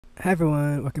Hi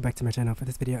everyone, welcome back to my channel. For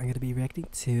this video I'm going to be reacting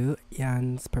to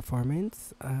Jann's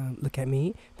performance, Look At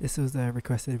Me. This was a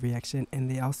requested reaction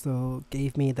and they also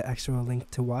gave me the actual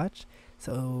link to watch.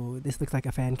 So this looks like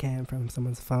a fan cam from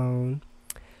someone's phone.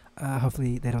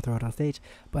 Hopefully they don't throw it on stage.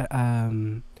 But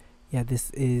yeah,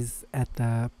 this is at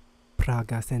the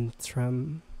PRAGA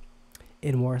CENTRUM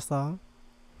in Warsaw.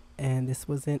 And this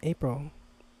was in April.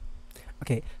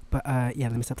 Okay, but yeah,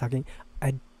 let me stop talking.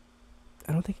 I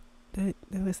don't think Did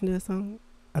I listen to the song?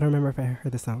 I don't remember if I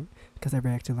heard the song because I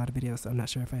react to a lot of videos, so I'm not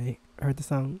sure if I heard the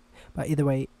song. But either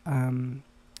way, I'm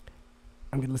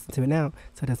gonna listen to it now,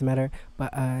 so it doesn't matter.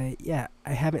 But yeah,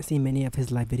 I haven't seen many of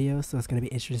his live videos, so it's gonna be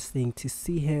interesting to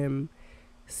see him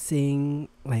sing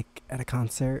like at a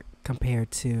concert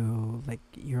compared to like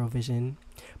Eurovision.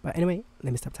 But anyway,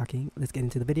 let me stop talking. Let's get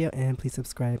into the video, and please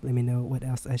subscribe. Let me know what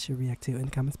else I should react to in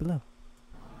the comments below.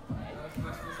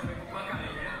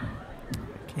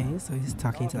 Okay, so he's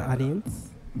talking to the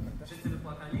audience,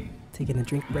 taking a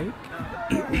drink break.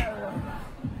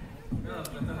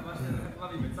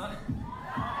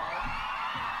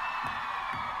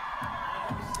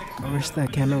 I wish the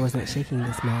camera wasn't shaking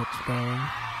this much, though.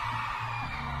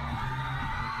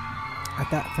 I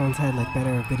thought phones had like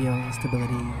better video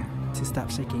stability to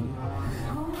stop shaking.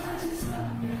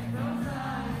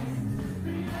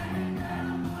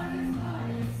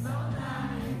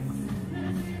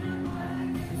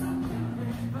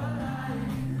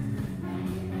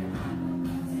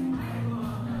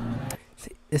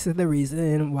 This is the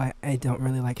reason why I don't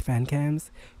really like fan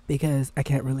cams, because I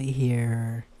can't really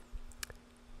hear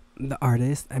the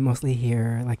artist. I mostly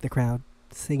hear like the crowd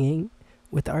singing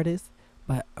with the artist,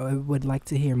 but I would like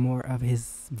to hear more of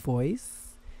his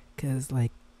voice, because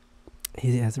like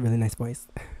he has a really nice voice.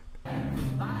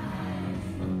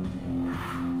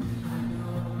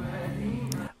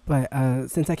 But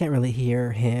since I can't really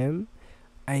hear him,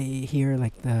 I hear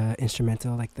like the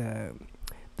instrumental, like the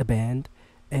band.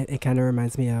 It kind of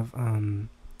reminds me of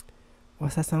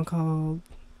what's that song called?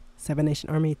 Seven Nation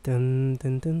Army. Dun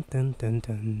dun dun dun dun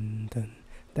dun dun.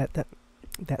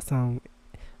 That song.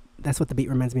 That's what the beat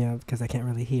reminds me of, because I can't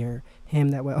really hear him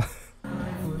that well.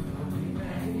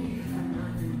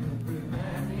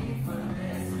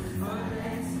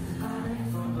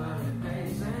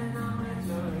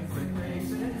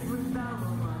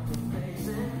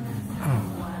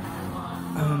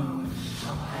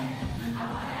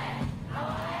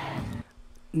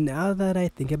 Now that I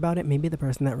think about it, maybe the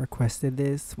person that requested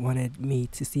this wanted me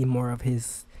to see more of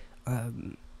his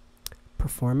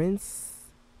performance,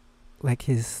 like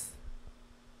his,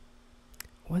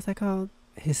 what's that called?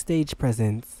 His stage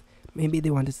presence. Maybe they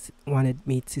wanted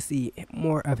me to see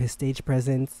more of his stage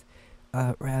presence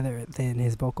rather than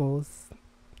his vocals.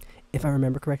 If I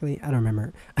remember correctly, I don't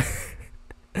remember.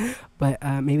 But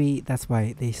maybe that's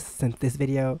why they sent this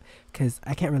video, because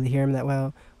I can't really hear him that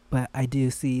well, but I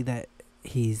do see that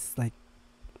he's like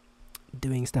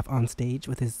doing stuff on stage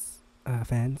with his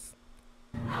fans.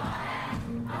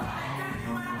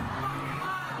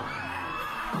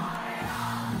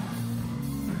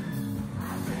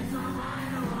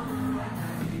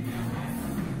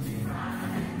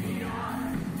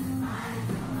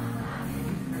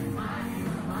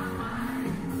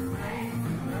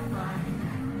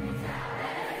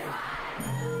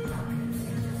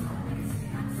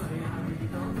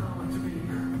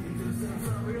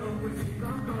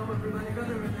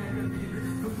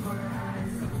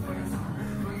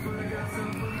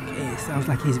 Sounds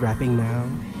like he's rapping now.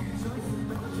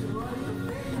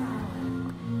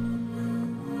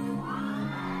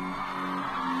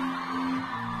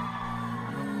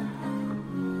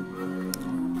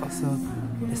 Also,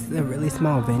 it's a really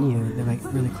small venue. They're like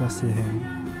really close to him.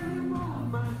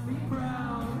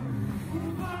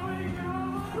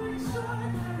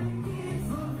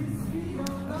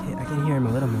 Okay, I can hear him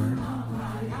a little more.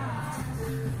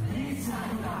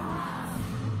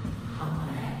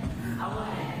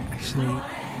 Actually,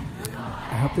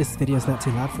 I hope this video is not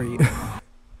too loud for you.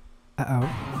 Uh-oh.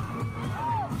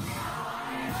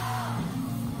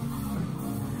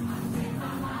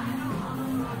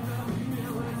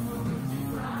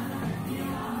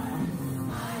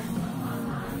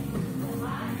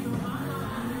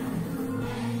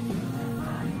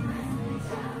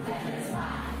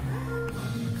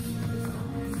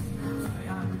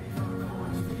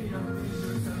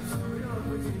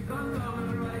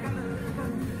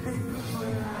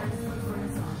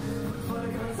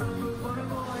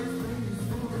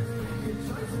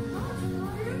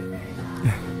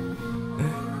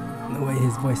 The way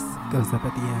his voice goes up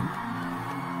at the end.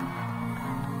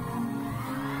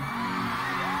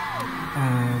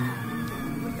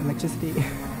 Electricity.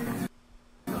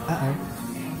 Uh-oh.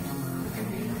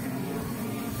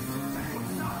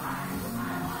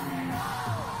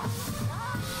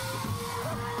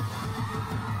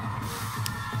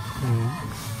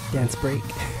 Dance break.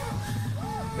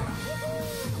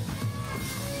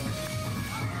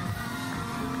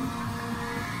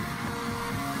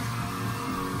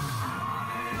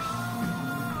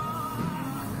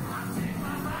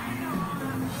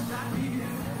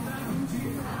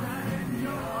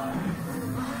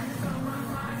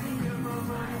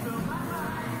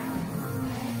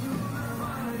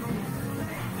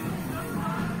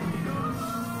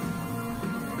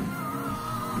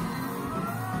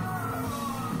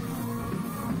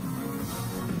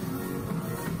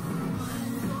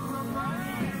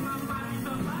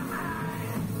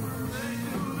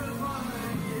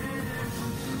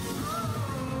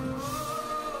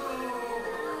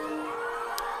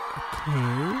 Okay,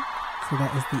 so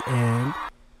that is the end.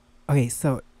 Okay,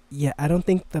 so yeah, I don't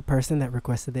think the person that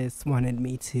requested this wanted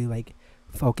me to like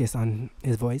focus on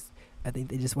his voice. I think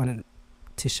they just wanted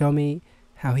to show me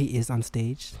how he is on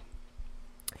stage,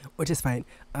 which is fine,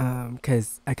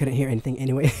 because I couldn't hear anything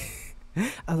anyway.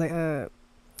 I was like,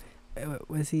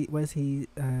 is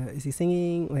he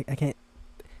singing? Like, I can't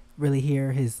really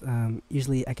hear his,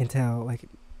 usually I can tell, like,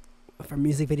 from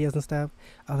music videos and stuff.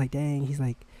 I was like, dang, he's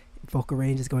like, vocal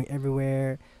range is going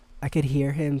everywhere. I could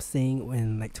hear him sing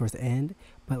when, like, towards the end,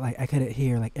 but, like, I couldn't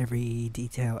hear, like, every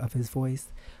detail of his voice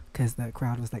because the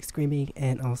crowd was, like, screaming,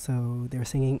 and also they were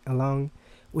singing along,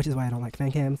 which is why I don't like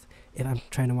fan cams. If I'm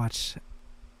trying to watch,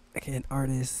 like, an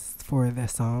artist for the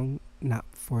song, not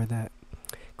for the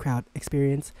crowd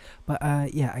experience. But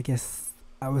yeah, I guess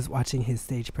I was watching his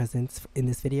stage presence in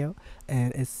this video,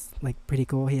 and it's like pretty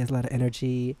cool. He has a lot of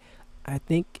energy. I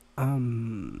think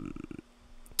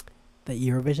the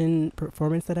Eurovision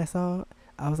performance that I saw,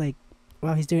 I was like,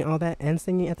 wow, he's doing all that and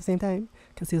singing at the same time,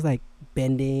 because he was like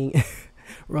bending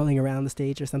rolling around the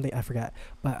stage or something, I forgot.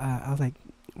 But I was like,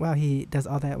 wow, he does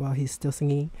all that while he's still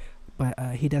singing. But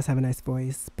he does have a nice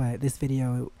voice, but this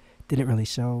video didn't really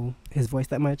show his voice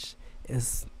that much.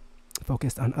 It's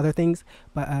focused on other things,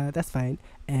 but that's fine.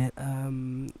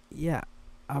 And yeah,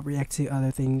 I'll react to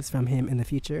other things from him in the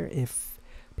future if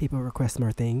people request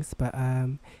more things. But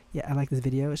yeah, I like this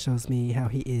video. It shows me how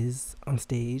he is on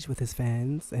stage with his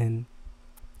fans and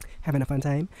having a fun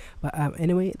time. But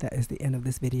anyway, that is the end of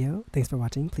this video. Thanks for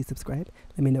watching. Please subscribe.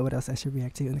 Let me know what else I should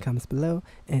react to in the comments below.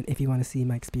 And if you want to see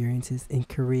my experiences in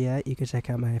Korea, you can check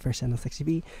out my first channel,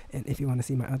 SEKSHI. And if you want to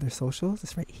see my other socials,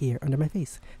 it's right here under my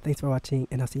face. Thanks for watching,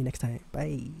 and I'll see you next time.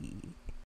 Bye.